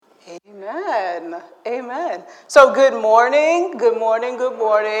Amen. Amen. So good morning,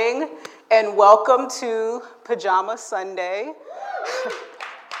 and welcome to Pajama Sunday.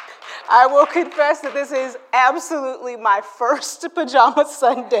 I will confess that this is absolutely my first Pajama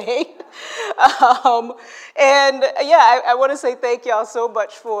Sunday. I want to say thank y'all so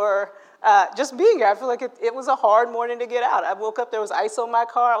much for just being here. I feel like it was a hard morning to get out. I woke up, there was ice on my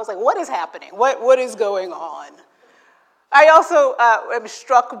car. I was like, what is happening? What is going on? I also am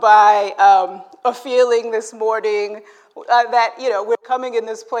struck by a feeling this morning that, we're coming in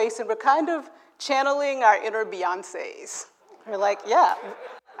this place and we're kind of channeling our inner Beyoncés. We're like, yeah,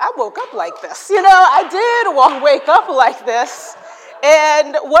 I woke up like this. I did wake up like this.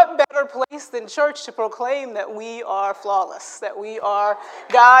 And what better place than church to proclaim that we are flawless, that we are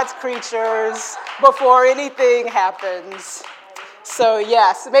God's creatures before anything happens. So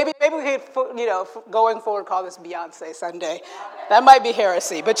yes, maybe we could, going forward, call this Beyonce Sunday. That might be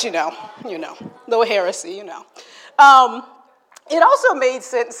heresy, but no heresy, It also made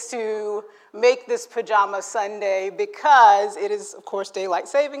sense to make this Pajama Sunday because it is, of course, daylight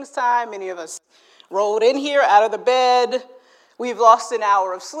savings time. Many of us rolled in here out of the bed. We've lost an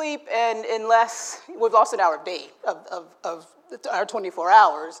hour of sleep, and we've lost an hour of day of our 24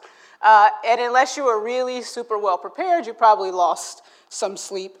 hours. And unless you were really super well prepared, you probably lost some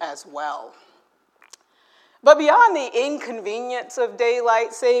sleep as well. But beyond the inconvenience of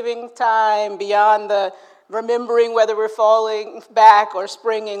daylight saving time, beyond the remembering whether we're falling back or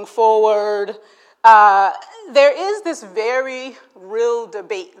springing forward, there is this very real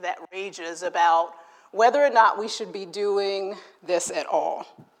debate that rages about whether or not we should be doing this at all.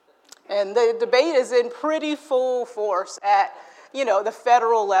 And the debate is in pretty full force at the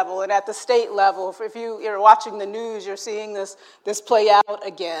federal level and at the state level. If you're watching the news, you're seeing this play out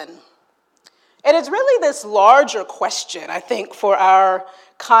again. And it's really this larger question, I think, for our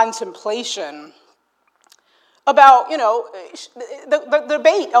contemplation about, the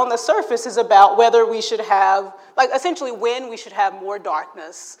debate on the surface is about whether we should have, essentially when we should have more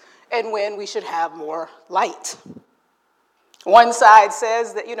darkness and when we should have more light. One side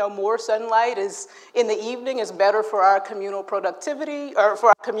says that, more sunlight in the evening is better for our communal productivity or for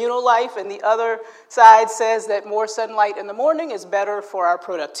our communal life, and the other side says that more sunlight in the morning is better for our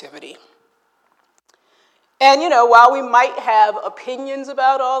productivity. And, while we might have opinions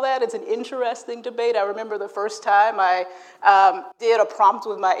about all that, it's an interesting debate. I remember the first time I did a prompt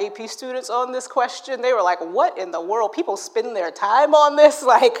with my AP students on this question. They were like, what in the world? People spend their time on this?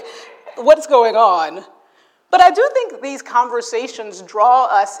 What's going on? But I do think these conversations draw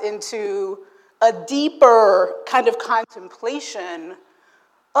us into a deeper kind of contemplation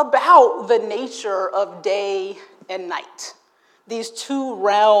about the nature of day and night, these two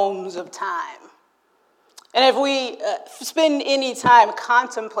realms of time. And if we spend any time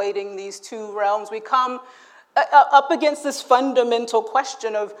contemplating these two realms, we come up against this fundamental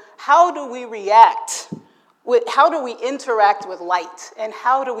question of how do we how do we interact with light, and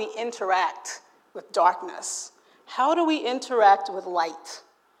how do we interact with darkness? How do we interact with light?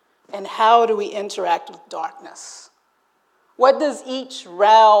 And how do we interact with darkness? What does each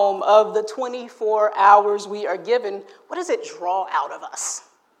realm of the 24 hours we are given, what does it draw out of us?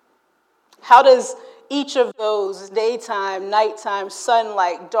 How does each of those, daytime, nighttime,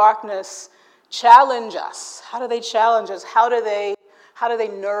 sunlight, darkness, challenge us? How do they challenge us? How do they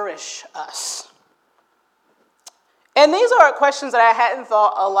nourish us? And these are questions that I hadn't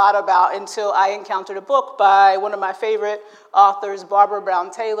thought a lot about until I encountered a book by one of my favorite authors, Barbara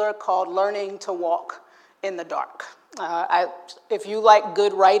Brown Taylor, called Learning to Walk in the Dark. If you like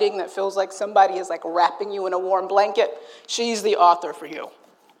good writing that feels like somebody is wrapping you in a warm blanket, she's the author for you.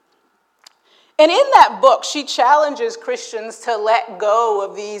 And in that book, she challenges Christians to let go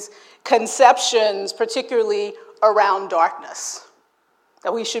of these conceptions, particularly around darkness,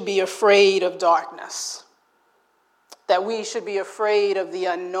 that we should be afraid of darkness, that we should be afraid of the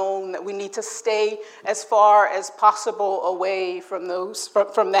unknown, that we need to stay as far as possible away from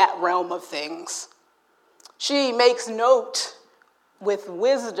that realm of things. She makes note with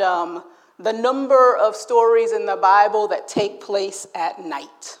wisdom the number of stories in the Bible that take place at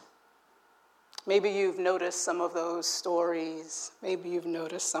night. Maybe you've noticed some of those stories.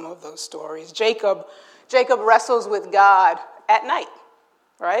 Jacob wrestles with God at night,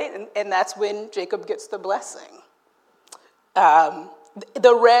 right? And that's when Jacob gets the blessing.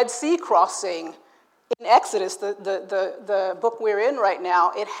 The Red Sea crossing in Exodus, the book we're in right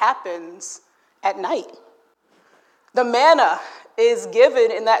now, it happens at night. The manna is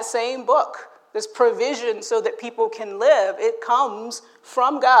given in that same book. This provision so that people can live. It comes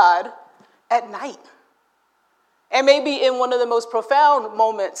from God at night. And maybe in one of the most profound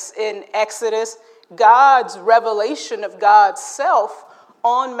moments in Exodus, God's revelation of God's self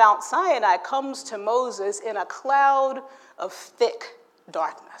on Mount Sinai comes to Moses in a cloud of thick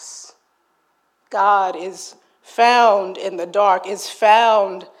darkness. God is found in the dark, is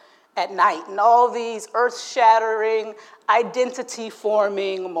found at night, and all these earth-shattering,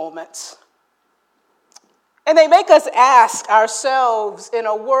 identity-forming moments. And they make us ask ourselves, in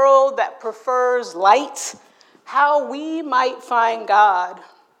a world that prefers light, how we might find God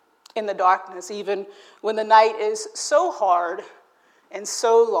in the darkness, even when the night is so hard and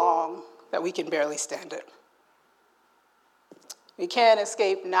so long that we can barely stand it. We can't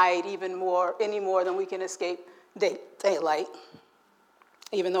escape night any more than we can escape daylight,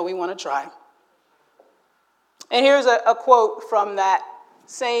 even though we want to try. And here's a quote from that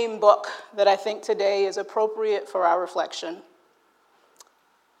same book that I think today is appropriate for our reflection.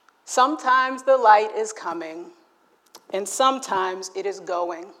 Sometimes the light is coming, and sometimes it is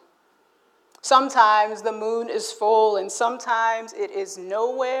going. Sometimes the moon is full, and sometimes it is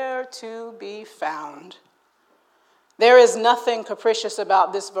nowhere to be found. There is nothing capricious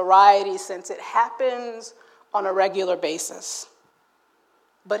about this variety, since it happens on a regular basis.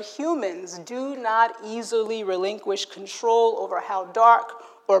 But humans do not easily relinquish control over how dark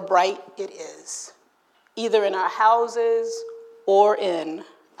or bright it is, either in our houses or in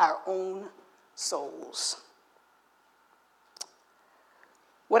our own souls.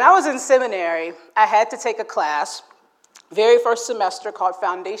 When I was in seminary, I had to take a class, very first semester, called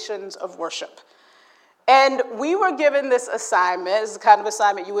Foundations of Worship. And we were given this assignment. It's the kind of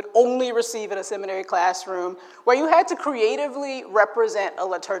assignment you would only receive in a seminary classroom, where you had to creatively represent a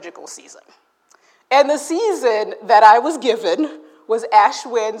liturgical season. And the season that I was given was Ash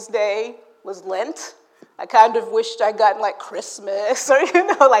Wednesday, was Lent. I kind of wished I'd gotten like Christmas or,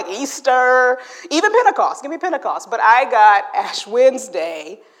 like Easter, even Pentecost. Give me Pentecost. But I got Ash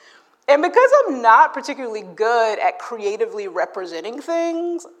Wednesday. And because I'm not particularly good at creatively representing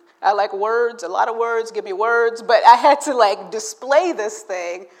things, I like words, a lot of words, give me words, but I had to display this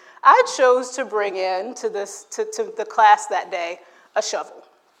thing. I chose to bring in to the class that day a shovel.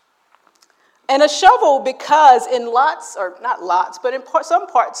 And a shovel because in some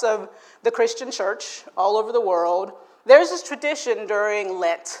parts of the Christian church all over the world, there's this tradition during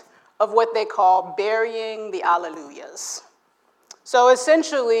Lent of what they call burying the Alleluias. So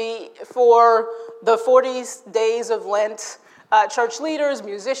essentially, for the 40 days of Lent, church leaders,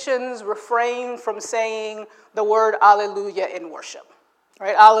 musicians refrain from saying the word Alleluia in worship.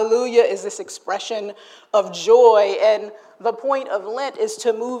 Right? Alleluia is this expression of joy, and the point of Lent is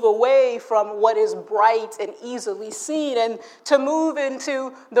to move away from what is bright and easily seen and to move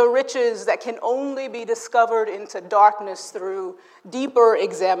into the riches that can only be discovered into darkness through deeper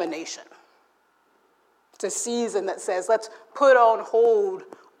examination. It's a season that says, let's put on hold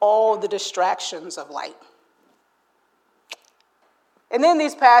all the distractions of light. And then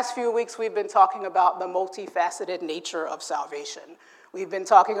these past few weeks, we've been talking about the multifaceted nature of salvation. We've been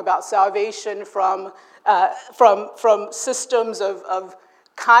talking about salvation from systems of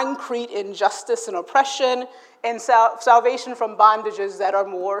concrete injustice and oppression, and salvation from bondages that are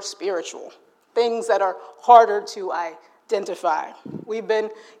more spiritual, things that are harder to identify. We've been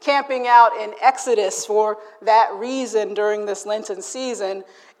camping out in Exodus for that reason during this Lenten season,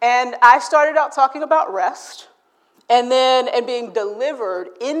 and I started out talking about rest, and being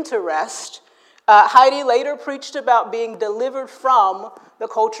delivered into rest. Heidi later preached about being delivered from the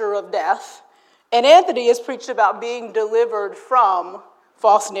culture of death. And Anthony has preached about being delivered from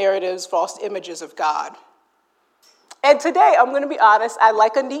false narratives, false images of God. And today, I'm going to be honest, I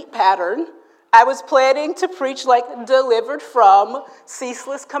like a neat pattern. I was planning to preach delivered from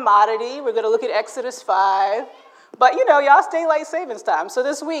ceaseless commodity. We're going to look at Exodus 5. But, y'all daylight savings time. So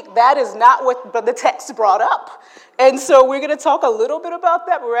this week, that is not what the text brought up. And so we're going to talk a little bit about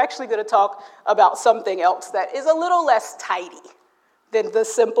that, but we're actually going to talk about something else that is a little less tidy than the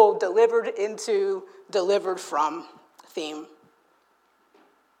simple delivered into, delivered from theme.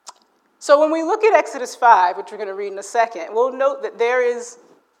 So when we look at Exodus 5, which we're going to read in a second, we'll note that there's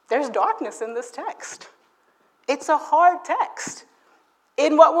darkness in this text. It's a hard text.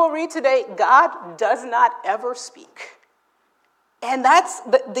 In what we'll read today, God does not ever speak. And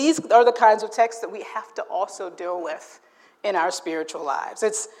these are the kinds of texts that we have to also deal with in our spiritual lives.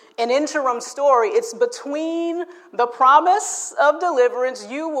 It's an interim story. It's between the promise of deliverance,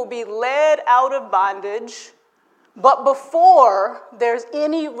 you will be led out of bondage, but before there's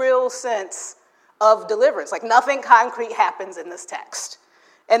any real sense of deliverance. Nothing concrete happens in this text.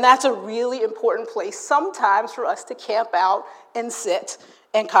 And that's a really important place sometimes for us to camp out and sit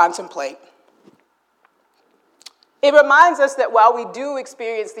and contemplate. It reminds us that while we do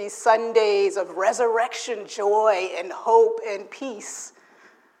experience these Sundays of resurrection joy and hope and peace,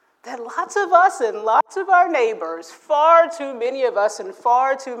 that lots of us and lots of our neighbors, far too many of us and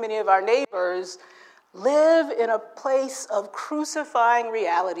far too many of our neighbors, live in a place of crucifying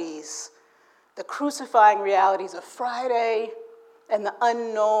realities. The crucifying realities of Friday and the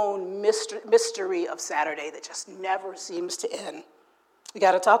unknown mystery of Saturday that just never seems to end. We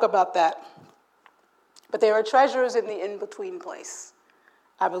got to talk about that. But there are treasures in the in-between place.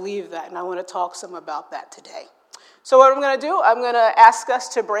 I believe that, and I want to talk some about that today. So what I'm going to do, I'm going to ask us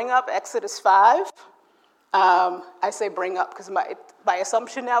to bring up Exodus 5. I say bring up because my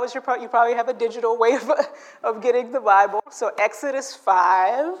assumption now is you probably have a digital way of getting the Bible. So Exodus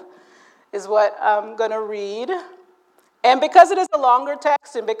 5 is what I'm going to read. And because it is a longer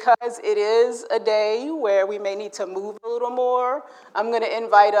text and because it is a day where we may need to move a little more, I'm going to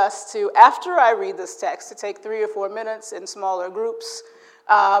invite us to, after I read this text, to take 3 or 4 minutes in smaller groups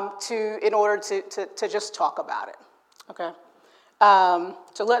in order to just talk about it. Okay?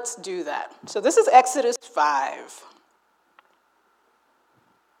 So let's do that. So this is Exodus 5.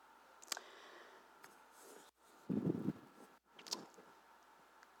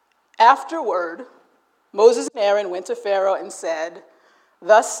 Afterward, Moses and Aaron went to Pharaoh and said,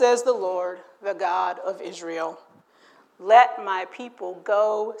 "Thus says the Lord, the God of Israel, let my people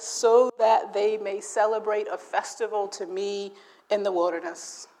go so that they may celebrate a festival to me in the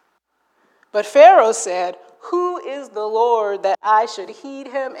wilderness." But Pharaoh said, "Who is the Lord that I should heed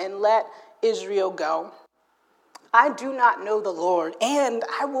him and let Israel go? I do not know the Lord, and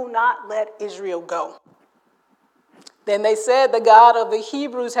I will not let Israel go." Then they said, "The God of the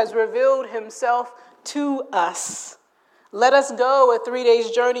Hebrews has revealed himself to us. Let us go a 3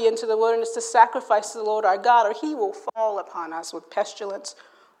 days' journey into the wilderness to sacrifice to the Lord our God, or he will fall upon us with pestilence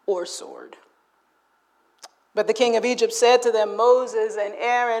or sword." But the king of Egypt said to them, "Moses and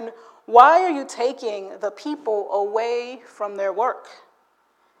Aaron, why are you taking the people away from their work?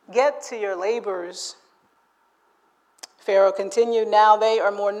 Get to your labors." Pharaoh continued, "Now they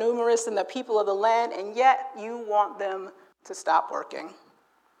are more numerous than the people of the land, and yet you want them to stop working."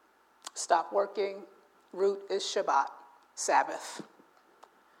 Stop working. Root is Shabbat, Sabbath.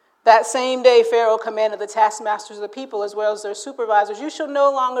 That same day, Pharaoh commanded the taskmasters of the people as well as their supervisors, "You shall no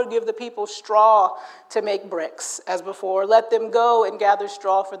longer give the people straw to make bricks as before. Let them go and gather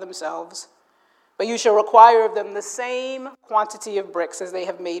straw for themselves. But you shall require of them the same quantity of bricks as they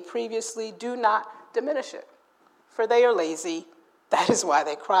have made previously. Do not diminish it, for they are lazy. That is why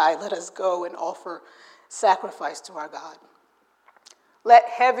they cry, 'Let us go and offer sacrifice to our God.' Let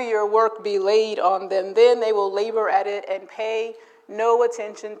heavier work be laid on them. Then they will labor at it and pay no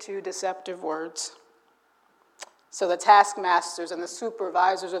attention to deceptive words." So the taskmasters and the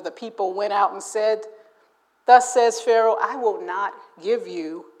supervisors of the people went out and said, "Thus says Pharaoh, I will not give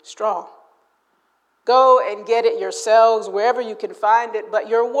you straw. Go and get it yourselves wherever you can find it, but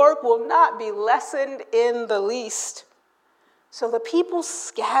your work will not be lessened in the least." So the people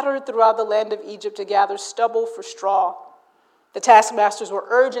scattered throughout the land of Egypt to gather stubble for straw. The taskmasters were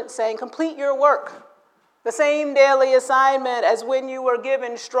urgent, saying, "Complete your work, the same daily assignment as when you were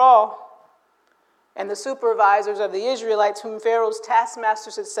given straw." And the supervisors of the Israelites, whom Pharaoh's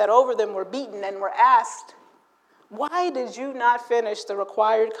taskmasters had set over them, were beaten and were asked, "Why did you not finish the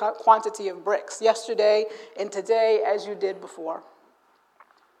required quantity of bricks yesterday and today as you did before?"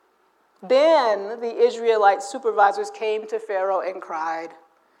 Then the Israelite supervisors came to Pharaoh and cried,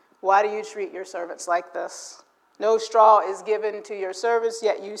 "Why do you treat your servants like this? No straw is given to your servants,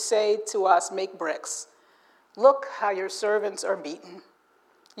 yet you say to us, 'Make bricks.' Look how your servants are beaten.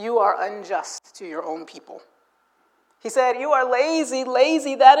 You are unjust to your own people." He said, "You are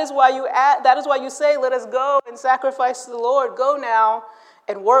lazy. That is why you say, 'Let us go and sacrifice to the Lord.' Go now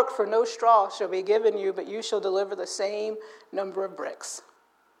and work, for no straw shall be given you, but you shall deliver the same number of bricks."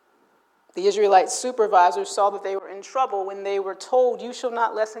 The Israelite supervisors saw that they were in trouble when they were told, "You shall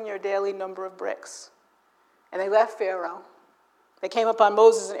not lessen your daily number of bricks." And they left Pharaoh. They came upon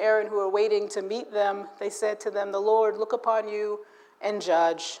Moses and Aaron, who were waiting to meet them. They said to them, "The Lord look upon you and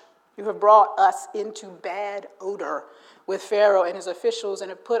judge. You have brought us into bad odor with Pharaoh and his officials and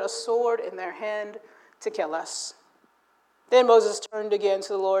have put a sword in their hand to kill us." Then Moses turned again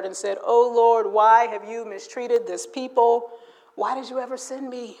to the Lord and said, "O Lord, why have you mistreated this people? Why did you ever send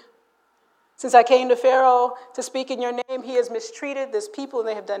me? Since I came to Pharaoh to speak in your name, he has mistreated this people, and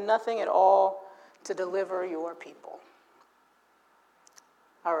they have done nothing at all to deliver your people."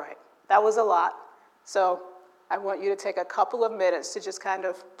 All right, that was a lot. So I want you to take a couple of minutes to just kind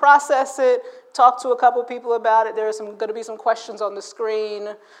of process it, talk to a couple people about it. There are going to be some questions on the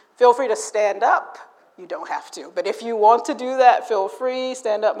screen. Feel free to stand up. you don't have to. But if you want to do that, feel free,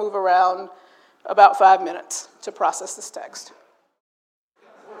 stand up, move around, about 5 minutes to process this text.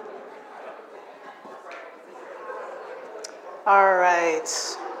 All right.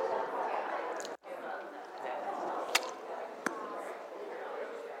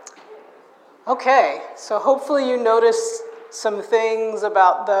 Okay, so hopefully you noticed some things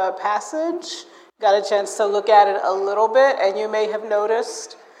about the passage, got a chance to look at it a little bit, and you may have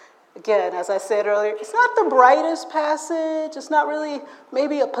noticed, again, as I said earlier, it's not the brightest passage. It's not really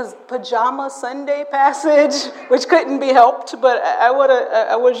maybe a pajama Sunday passage, which couldn't be helped, but I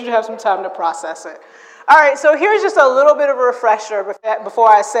wanted you to have some time to process it. All right, so here's just a little bit of a refresher before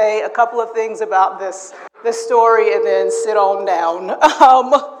I say a couple of things about this story and then sit on down.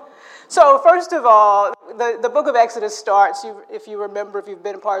 So first of all, the book of Exodus starts, if you remember, if you've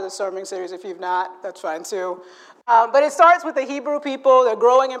been a part of the sermon series. If you've not, that's fine too. But it starts with the Hebrew people. They're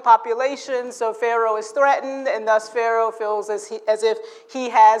growing in population, so Pharaoh is threatened, and thus Pharaoh feels as if he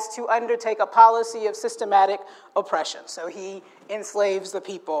has to undertake a policy of systematic oppression. So he enslaves the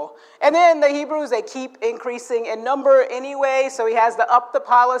people. And then the Hebrews, they keep increasing in number anyway, so he has to up the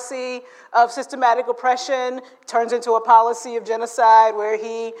policy of systematic oppression, turns into a policy of genocide where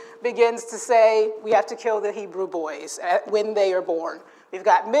he begins to say, we have to kill the Hebrew boys when they are born. We've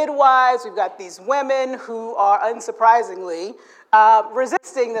got midwives, we've got these women who are, unsurprisingly,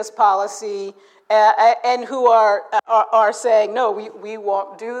 resisting this policy and who are saying, no, we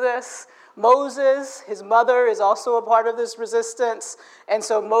won't do this. Moses, his mother, is also a part of this resistance, and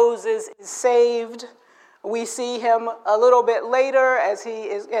so Moses is saved. We see him a little bit later as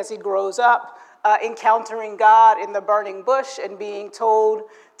he grows up, encountering God in the burning bush and being told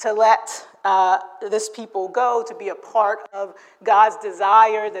to let this people go, to be a part of God's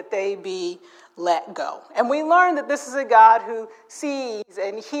desire that they be let go. And we learn that this is a God who sees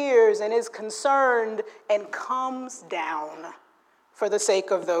and hears and is concerned and comes down for the sake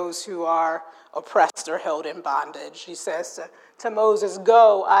of those who are oppressed or held in bondage. He says to Moses,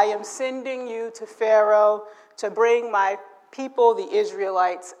 go, I am sending you to Pharaoh to bring my people, the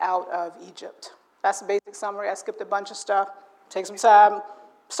Israelites, out of Egypt. That's the basic summary. I skipped a bunch of stuff. Take some time.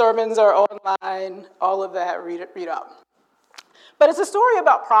 Sermons are online, all of that, read up. But it's a story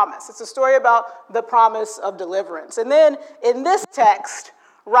about promise. It's a story about the promise of deliverance. And then in this text,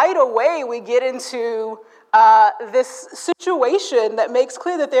 right away we get into this situation that makes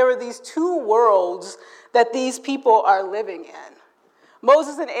clear that there are these two worlds that these people are living in.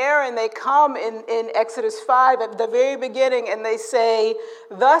 Moses and Aaron, they come in Exodus 5 at the very beginning and they say,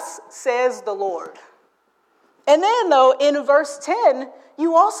 thus says the Lord. And then, though, in verse 10,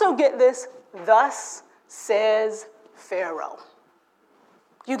 you also get this, thus says Pharaoh.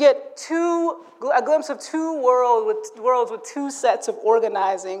 You get a glimpse of two worlds with two sets of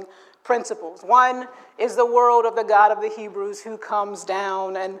organizing principles. One is the world of the God of the Hebrews who comes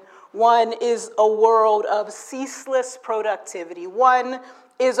down, and one is a world of ceaseless productivity. One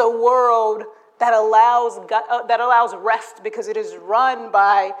is a world that allows rest because it is run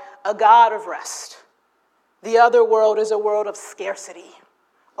by a God of rest. The other world is a world of scarcity,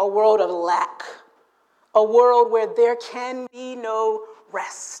 a world of lack, a world where there can be no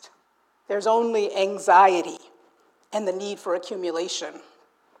rest. There's only anxiety and the need for accumulation.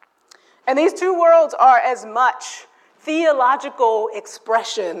 And these two worlds are as much theological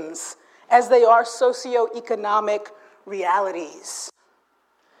expressions as they are socioeconomic realities.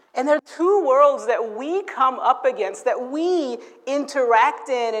 And they're two worlds that we come up against, that we interact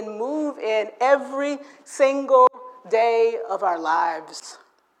in and move in every single day of our lives.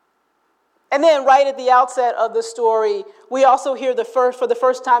 And then right at the outset of the story, we also hear for the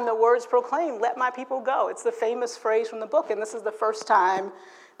first time the words proclaimed, let my people go. It's the famous phrase from the book, and this is the first time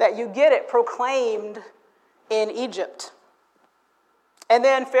that you get it proclaimed in Egypt. And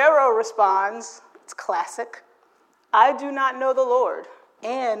then Pharaoh responds, it's classic, I do not know the Lord,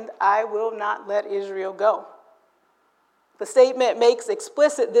 and I will not let Israel go. The statement makes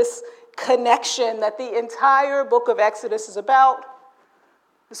explicit this connection that the entire book of Exodus is about.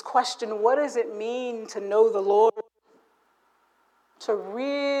 This question, what does it mean to know the Lord? To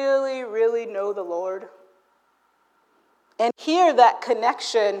really, really know the Lord? And here that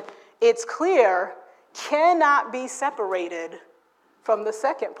connection, it's clear, cannot be separated from the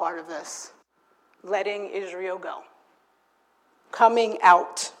second part of this, letting Israel go. Coming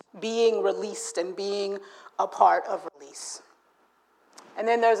out, being released, and being a part of release. And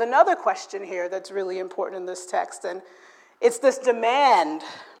then there's another question here that's really important in this text, and it's this demand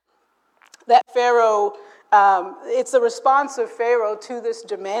that Pharaoh, it's the response of Pharaoh to this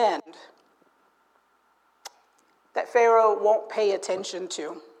demand that Pharaoh won't pay attention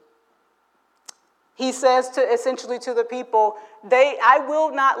to. He says essentially to the people, I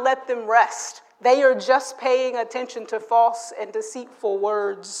will not let them rest. They are just paying attention to false and deceitful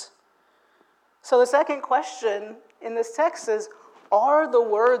words. So the second question in this text is, are the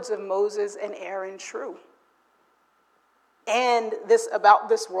words of Moses and Aaron true? And about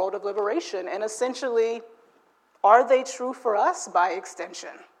this world of liberation. And essentially, are they true for us by extension?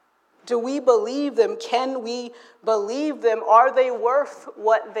 Do we believe them? Can we believe them? Are they worth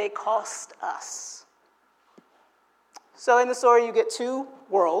what they cost us? So in the story, you get two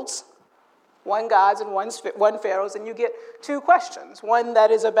worlds, one God's and one Pharaoh's, and you get two questions. One that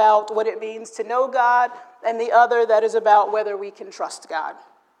is about what it means to know God, and the other that is about whether we can trust God.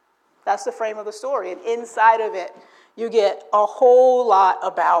 That's the frame of the story. And inside of it, you get a whole lot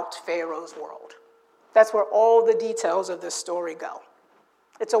about Pharaoh's world. That's where all the details of this story go.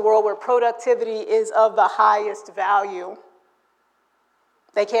 It's a world where productivity is of the highest value.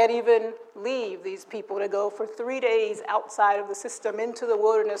 They can't even leave, these people, to go for 3 days outside of the system into the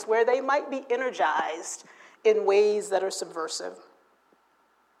wilderness where they might be energized in ways that are subversive.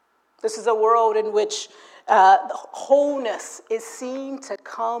 This is a world in which wholeness is seen to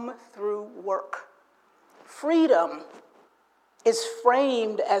come through work. Freedom is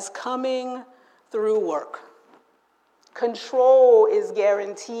framed as coming through work. Control is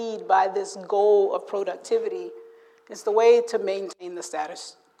guaranteed by this goal of productivity. It's the way to maintain the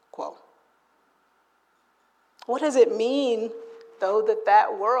status quo. What does it mean, though,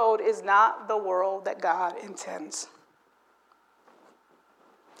 that world is not the world that God intends?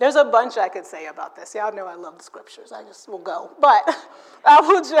 There's a bunch I could say about this. Y'all know I love the scriptures. I just will go. But I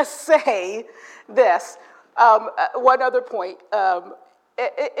will just say this. One other point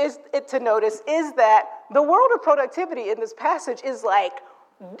to notice is that the world of productivity in this passage is like,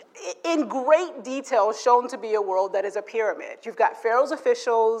 in great detail, shown to be a world that is a pyramid. You've got Pharaoh's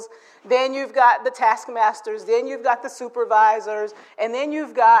officials, then you've got the taskmasters, then you've got the supervisors, and then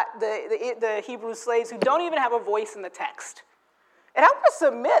you've got the Hebrew slaves who don't even have a voice in the text. And I want to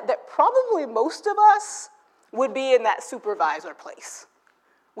submit that probably most of us would be in that supervisor place.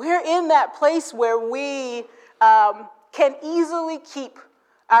 We're in that place where we can easily keep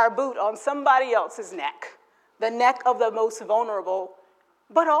our boot on somebody else's neck, the neck of the most vulnerable,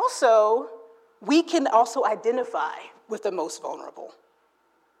 but also we can also identify with the most vulnerable.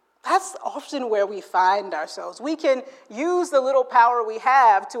 That's often where we find ourselves. We can use the little power we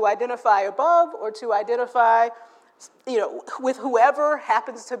have to identify above or to identify, with whoever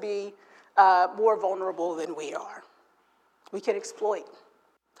happens to be more vulnerable than we are. We can exploit.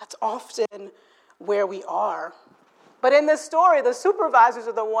 That's often where we are. But in this story, the supervisors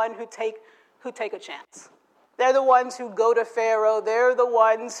are the ones who take a chance. They're the ones who go to Pharaoh. They're the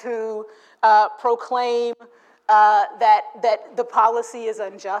ones who proclaim that the policy is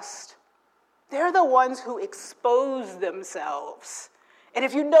unjust. They're the ones who expose themselves. And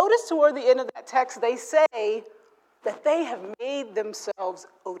if you notice toward the end of that text, they say that they have made themselves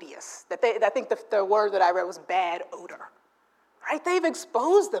odious. I think the word that I read was bad odor. Right? They've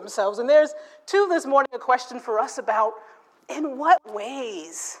exposed themselves. And there's, too, this morning a question for us about, in what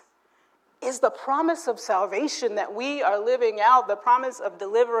ways is the promise of salvation that we are living out, the promise of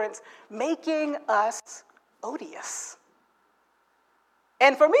deliverance, making us odious?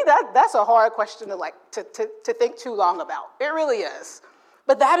 And for me, that's a hard question to think too long about. It really is.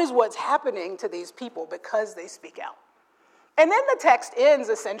 But that is what's happening to these people because they speak out. And then the text ends,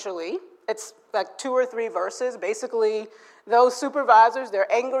 essentially. It's like 2 or 3 verses. Basically, those supervisors,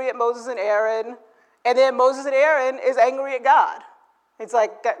 they're angry at Moses and Aaron. And then Moses and Aaron is angry at God. It's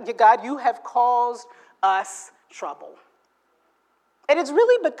like, God, you have caused us trouble. And it's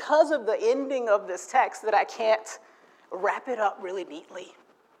really because of the ending of this text that I can't wrap it up really neatly.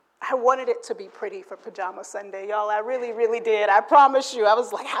 I wanted it to be pretty for Pajama Sunday, y'all. I really, really did. I promise you. I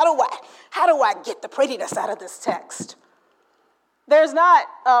was like, how do I get the prettiness out of this text? There's not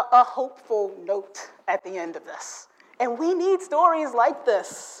a hopeful note at the end of this. And we need stories like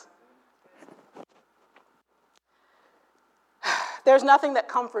this. There's nothing that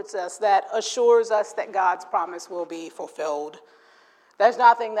comforts us, that assures us that God's promise will be fulfilled. There's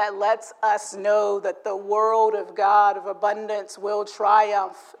nothing that lets us know that the world of God of abundance will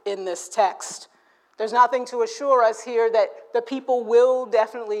triumph in this text. There's nothing to assure us here that the people will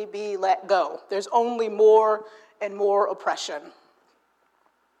definitely be let go. There's only more and more oppression.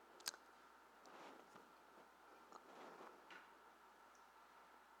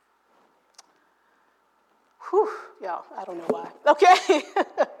 Whew, y'all, I don't know why. Okay.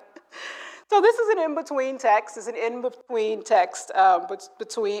 So this is an in-between text. It's an in-between text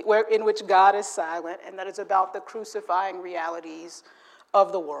in which God is silent, and that is about the crucifying realities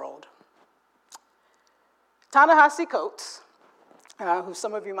of the world. Ta-Nehisi Coates, who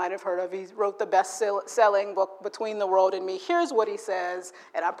some of you might have heard of, he wrote the best-selling book, Between the World and Me. Here's what he says,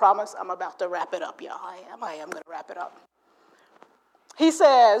 and I promise I'm about to wrap it up, y'all. I am going to wrap it up. He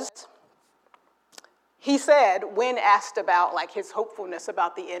said, when asked about like his hopefulness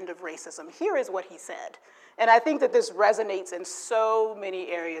about the end of racism, here is what he said. And I think that this resonates in so many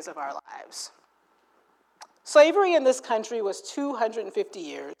areas of our lives. Slavery in this country was 250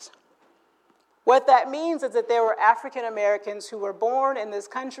 years. What that means is that there were African Americans who were born in this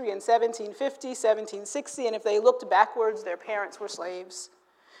country in 1750, 1760, and if they looked backwards, their parents were slaves.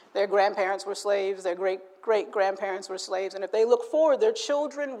 Their grandparents were slaves. Their great-great-grandparents were slaves. And if they look forward, their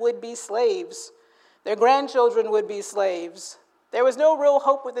children would be slaves. Their grandchildren would be slaves. There was no real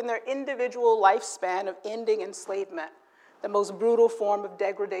hope within their individual lifespan of ending enslavement, the most brutal form of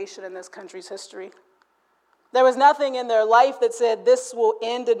degradation in this country's history. There was nothing in their life that said, this will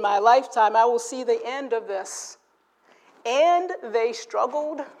end in my lifetime. I will see the end of this. And they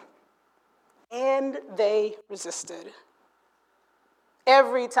struggled, and they resisted.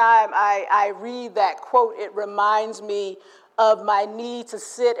 Every time I read that quote, it reminds me of my need to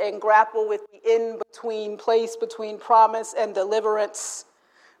sit and grapple with the in-between place between promise and deliverance.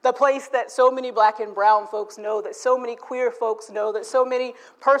 The place that so many black and brown folks know, that so many queer folks know, that so many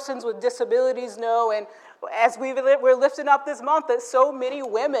persons with disabilities know, and as we're lifting up this month, that so many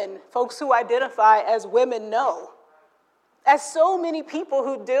women, folks who identify as women know. As so many people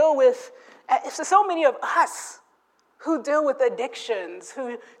who deal with, so many of us who deal with addictions,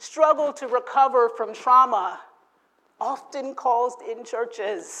 who struggle to recover from trauma, often caused in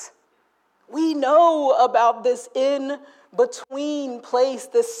churches. We know about this in-between place,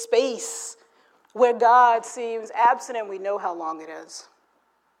 this space where God seems absent, and we know how long it is.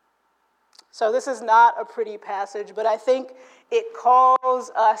 So this is not a pretty passage, but I think it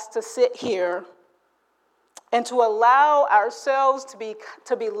calls us to sit here and to allow ourselves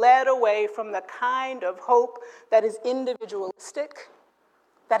to be led away from the kind of hope that is individualistic,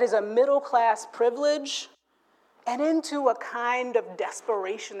 that is a middle-class privilege, and into a kind of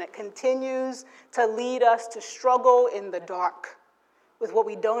desperation that continues to lead us to struggle in the dark with what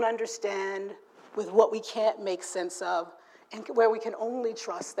we don't understand, with what we can't make sense of, and where we can only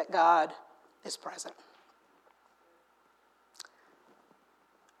trust that God is present.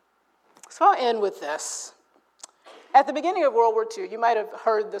 So I'll end with this. At the beginning of World War II, you might have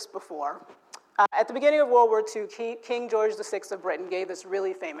heard this before. At the beginning of World War II, King George VI of Britain gave this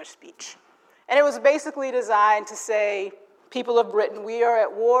really famous speech. And it was basically designed to say, people of Britain, we are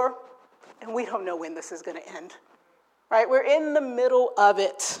at war, and we don't know when this is going to end. Right? We're in the middle of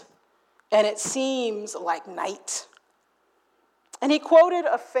it, and it seems like night. And he quoted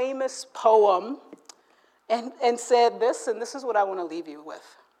a famous poem and said this, and this is what I want to leave you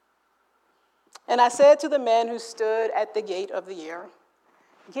with. And I said to the man who stood at the gate of the year,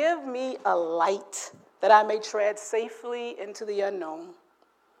 give me a light that I may tread safely into the unknown.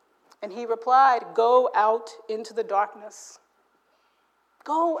 And he replied, go out into the darkness.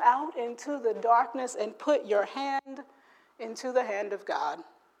 Go out into the darkness and put your hand into the hand of God.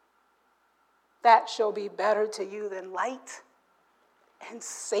 That shall be better to you than light and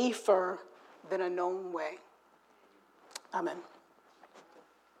safer than a known way. Amen.